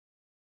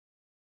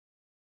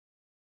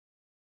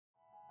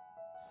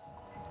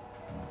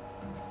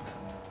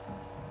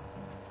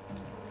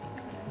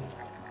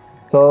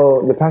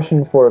So the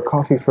passion for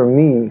coffee for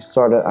me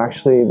started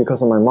actually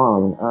because of my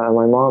mom.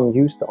 My mom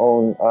used to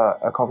own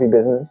a coffee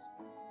business,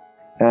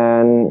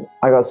 and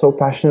I got so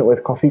passionate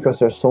with coffee because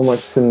there's so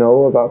much to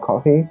know about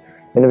coffee.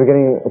 In the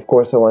beginning, of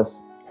course, I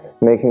was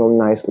making a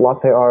nice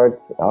latte art,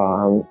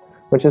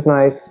 which is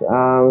nice,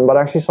 but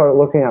I actually started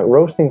looking at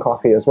roasting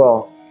coffee as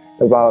well,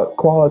 about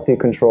quality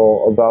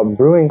control, about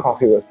brewing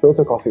coffee with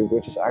filter coffee,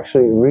 which is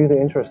actually really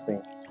interesting.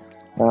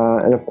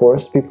 And of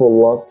course, people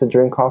love to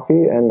drink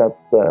coffee, and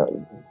that's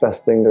the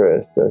best thing there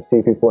is, to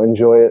see people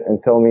enjoy it and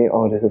tell me,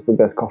 oh, this is the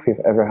best coffee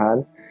I've ever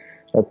had.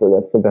 That's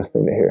the best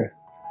thing to hear.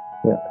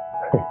 Yeah.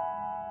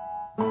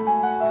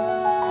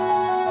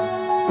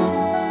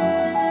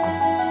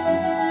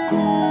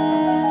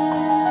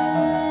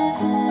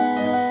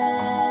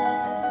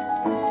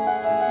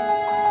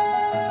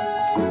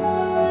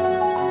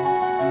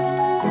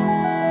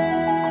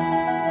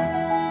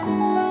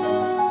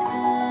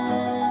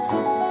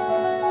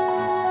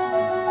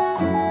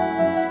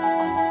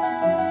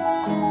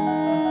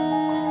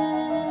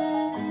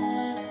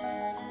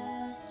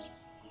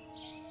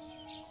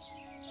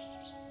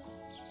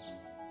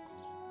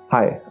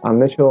 Hi, I'm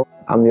Mitchell.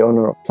 I'm the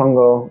owner of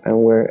Sango, and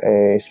we're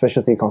a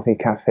specialty coffee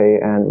cafe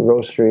and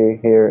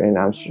roastery here in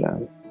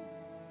Amsterdam.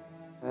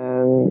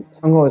 And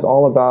Sango is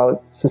all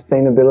about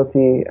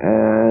sustainability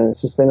and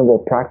sustainable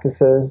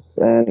practices,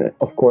 and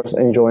of course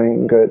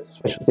enjoying good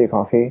specialty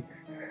coffee.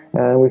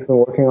 And we've been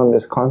working on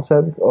this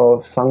concept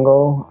of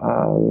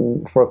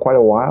Sango for quite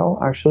a while,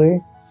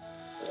 actually.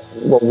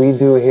 What we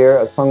do here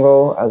at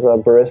Sango as a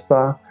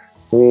barista,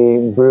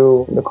 we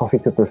brew the coffee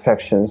to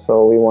perfection.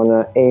 So we want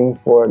to aim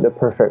for the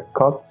perfect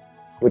cup,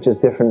 which is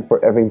different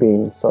for every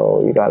bean.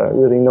 So you gotta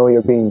really know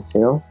your beans,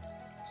 you know?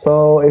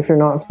 So if you're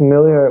not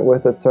familiar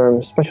with the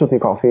term specialty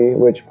coffee,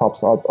 which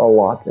pops up a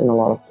lot in a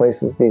lot of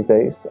places these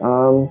days,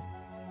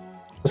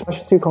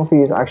 specialty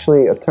coffee is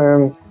actually a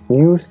term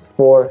used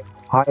for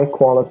high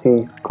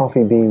quality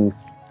coffee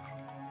beans.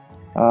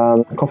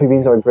 Coffee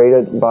beans are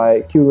graded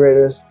by Q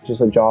graders, which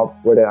is a job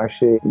where they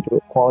actually do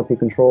quality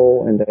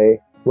control and they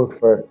look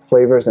for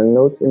flavors and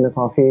notes in the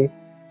coffee.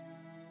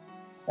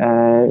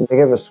 And they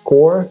give a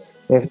score.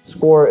 If the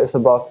score is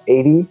above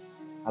 80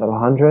 out of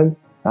 100,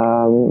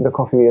 the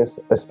coffee is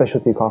a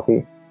specialty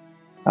coffee.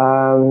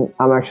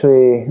 I'm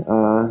actually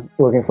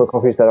looking for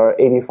coffees that are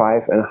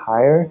 85 and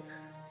higher.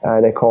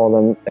 They call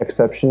them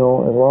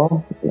exceptional as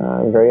well,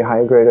 very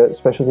high graded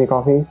specialty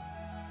coffees.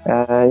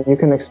 And you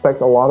can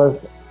expect a lot of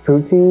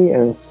fruity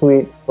and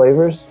sweet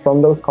flavors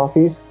from those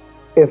coffees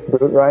if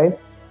brewed right.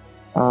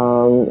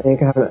 And you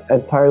can have an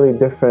entirely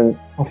different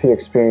coffee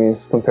experience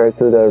compared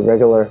to the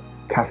regular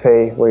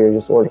cafe where you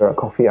just order a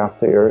coffee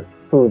after your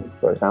food,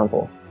 for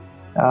example.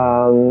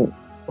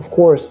 Of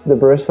course, the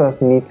baristas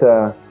need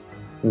to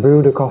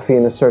brew the coffee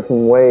in a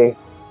certain way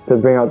to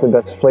bring out the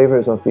best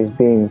flavors of these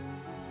beans.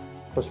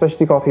 So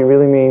specialty coffee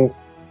really means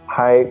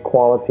high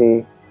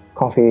quality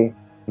coffee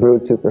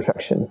brewed to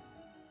perfection.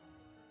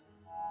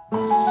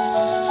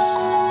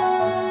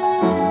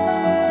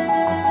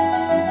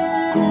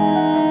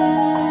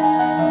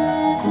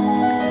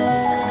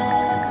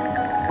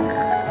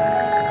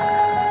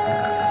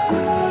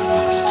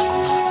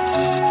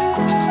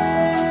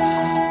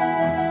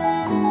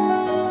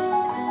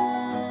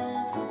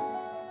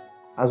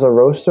 As a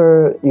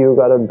roaster, you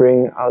gotta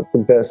bring out the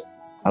best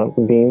out of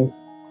the beans,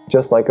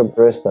 just like a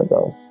barista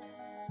does.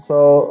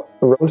 So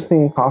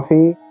roasting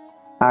coffee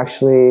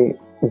actually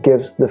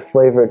gives the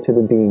flavor to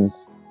the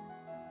beans.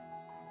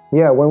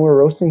 Yeah, when we're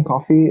roasting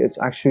coffee, it's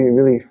actually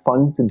really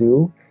fun to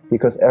do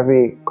because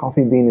every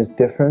coffee bean is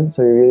different,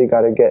 so you really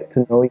gotta get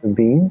to know your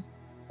beans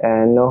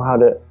and know how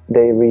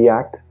they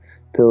react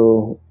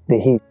to the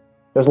heat.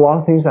 There's a lot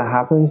of things that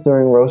happens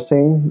during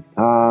roasting,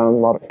 a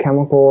lot of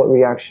chemical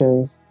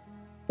reactions.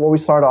 What we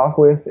start off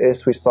with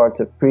is we start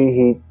to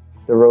preheat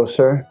the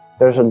roaster.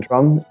 There's a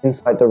drum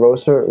inside the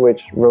roaster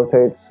which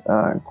rotates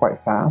quite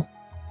fast.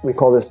 We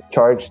call this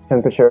charge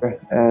temperature,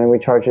 and we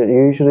charge it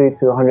usually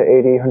to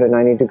 180,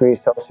 190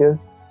 degrees Celsius.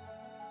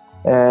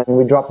 And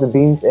we drop the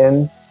beans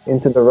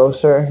into the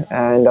roaster,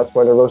 and that's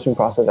where the roasting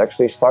process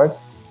actually starts.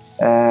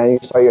 And you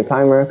start your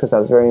timer because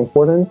that's very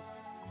important.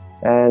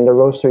 And the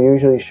roaster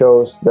usually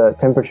shows the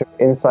temperature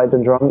inside the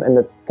drum and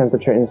the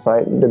temperature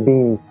inside the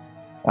beans.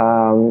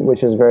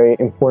 Which is very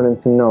important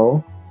to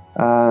know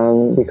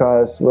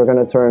because we're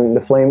going to turn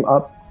the flame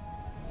up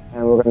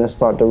and we're going to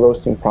start the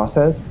roasting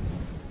process.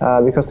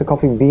 Because the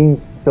coffee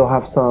beans still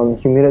have some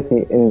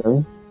humidity in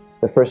them,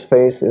 the first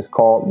phase is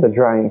called the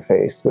drying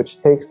phase, which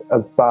takes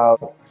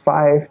about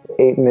 5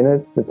 to 8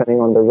 minutes depending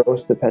on the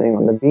roast, depending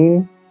on the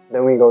bean.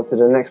 Then we go to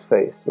the next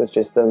phase, which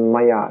is the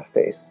maillard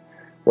phase,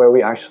 where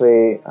we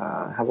actually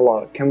have a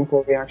lot of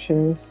chemical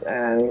reactions,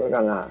 and we're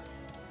going to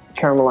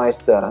caramelize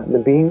the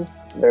beans.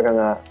 They're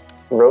gonna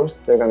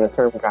roast, they're gonna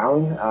turn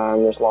brown.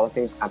 There's a lot of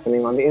things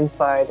happening on the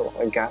inside, a lot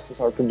of gases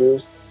are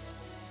produced.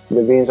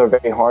 The beans are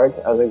very hard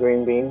as a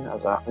green bean,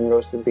 as an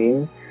unroasted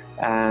bean,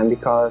 and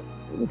because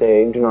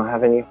they do not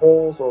have any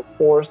holes or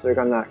pores, they're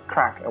gonna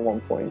crack at one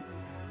point.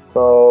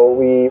 So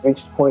we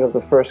reach the point of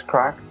the first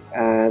crack,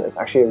 and it's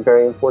actually a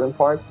very important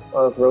part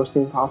of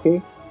roasting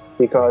coffee,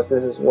 because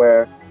this is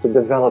where the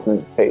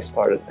development phase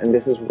started, and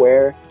this is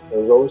where the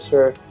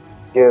roaster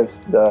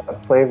gives the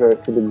flavor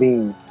to the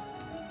beans.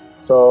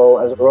 So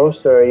as a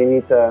roaster, you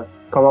need to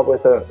come up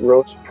with a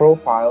roast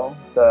profile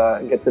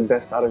to get the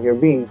best out of your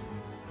beans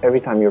every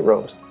time you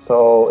roast.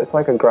 So it's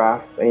like a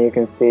graph, and you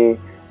can see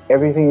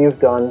everything you've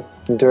done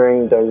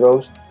during the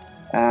roast.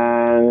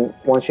 And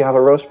once you have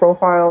a roast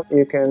profile,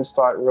 you can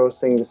start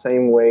roasting the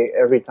same way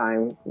every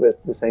time with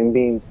the same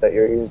beans that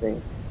you're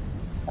using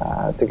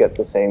to get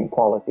the same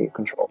quality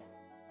control.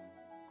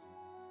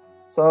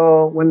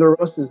 So when the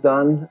roast is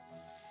done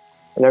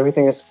and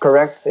everything is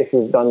correct, if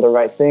you've done the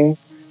right thing,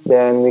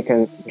 then we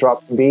can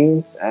drop the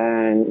beans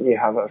and you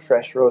have a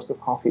fresh roast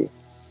of coffee.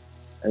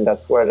 And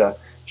that's where the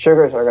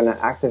sugars are going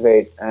to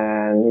activate,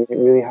 and you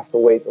really have to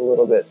wait a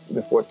little bit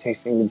before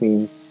tasting the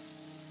beans.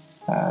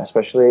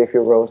 Especially if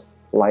you roast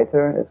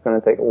lighter, it's going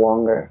to take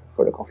longer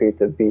for the coffee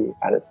to be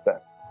at its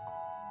best.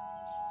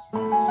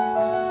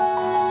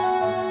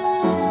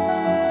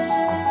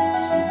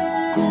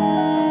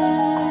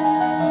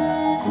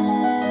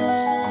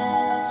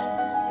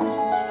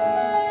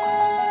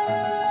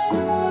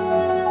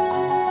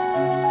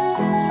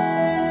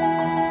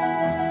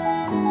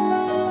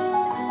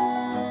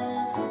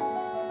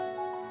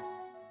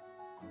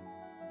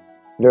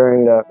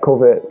 During the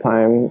COVID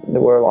time, there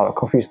were a lot of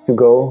coffees to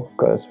go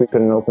because we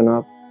couldn't open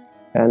up,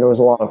 and there was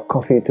a lot of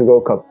coffee to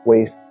go cup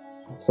waste.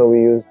 So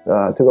we used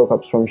to go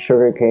cups from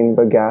sugarcane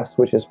bagasse,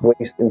 which is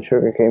waste in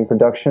sugarcane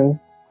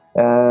production.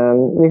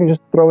 And you can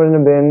just throw it in a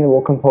bin, it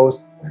will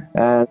compost,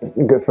 and it's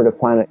good for the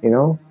planet, you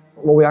know?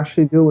 What we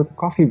actually do with the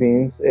coffee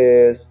beans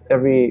is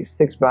every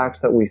 6 bags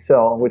that we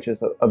sell, which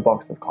is a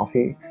box of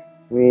coffee,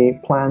 we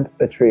plant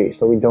a tree.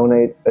 So we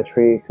donate a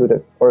tree to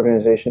the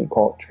organization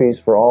called Trees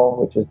for All,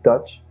 which is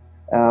Dutch.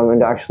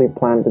 And they actually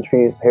plant the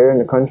trees here in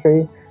the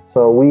country,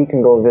 so we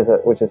can go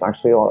visit, which is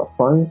actually a lot of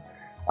fun.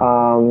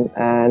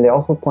 And they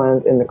also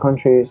plant in the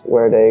countries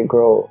where they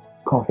grow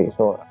coffee,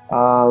 so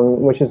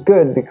which is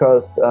good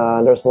because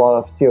there's a lot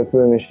of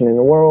CO2 emission in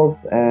the world,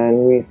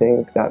 and we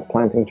think that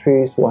planting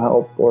trees will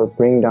help or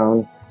bring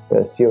down the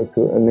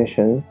CO2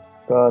 emission,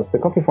 because the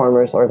coffee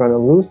farmers are going to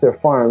lose their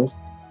farms,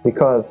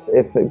 because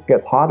if it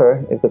gets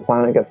hotter, if the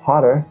planet gets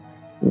hotter,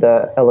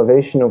 the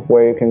elevation of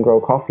where you can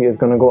grow coffee is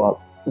going to go up.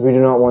 We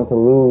do not want to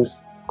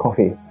lose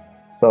coffee,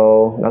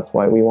 so that's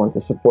why we want to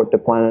support the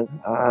planet,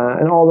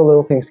 and all the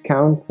little things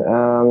count,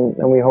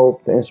 and we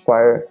hope to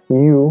inspire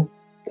you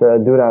to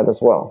do that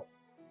as well.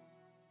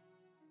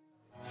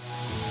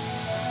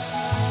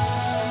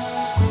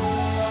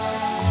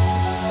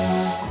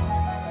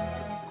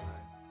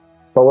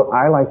 But what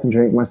I like to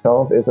drink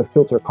myself is a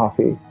filter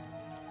coffee.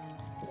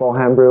 It's all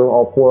hand brew,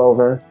 all pour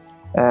over,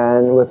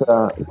 and with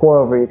a pour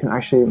over you can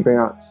actually bring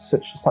out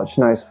such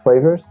nice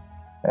flavors.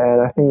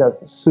 And I think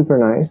that's super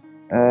nice,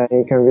 and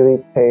you can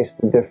really taste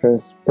the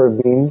difference per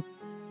bean.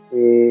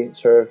 We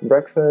serve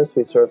breakfast,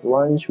 we serve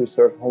lunch, we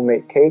serve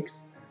homemade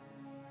cakes.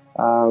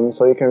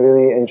 So you can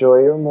really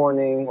enjoy your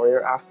morning or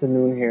your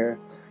afternoon here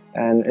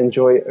and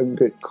enjoy a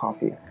good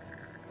coffee.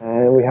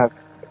 And we have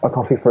a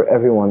coffee for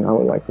everyone, I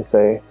would like to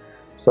say.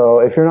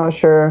 So if you're not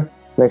sure,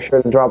 make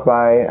sure to drop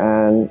by,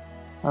 and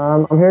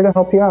I'm here to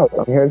help you out.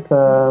 I'm here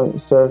to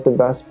serve the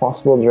best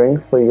possible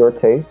drink for your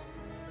taste.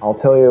 I'll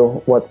tell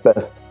you what's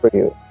best for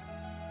you.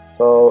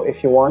 So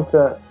if you want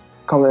to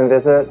come and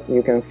visit,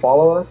 you can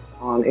follow us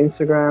on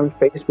Instagram,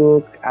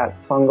 Facebook at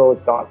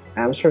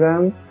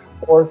sango.amsterdam,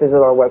 or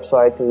visit our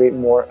website to read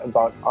more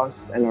about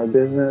us and our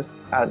business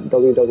at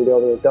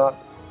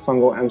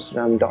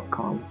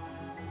www.sangoamsterdam.com.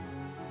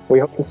 We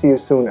hope to see you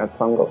soon at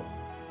Sango.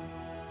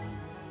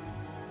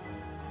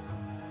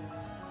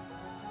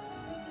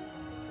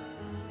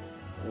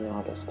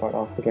 I'll just start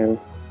off again.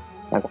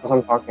 Like, as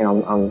I'm talking,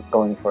 I'm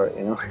going for it,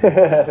 you know.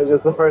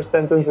 Just the first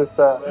sentence is,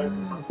 yeah,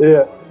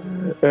 you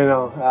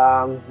know,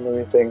 let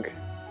me think.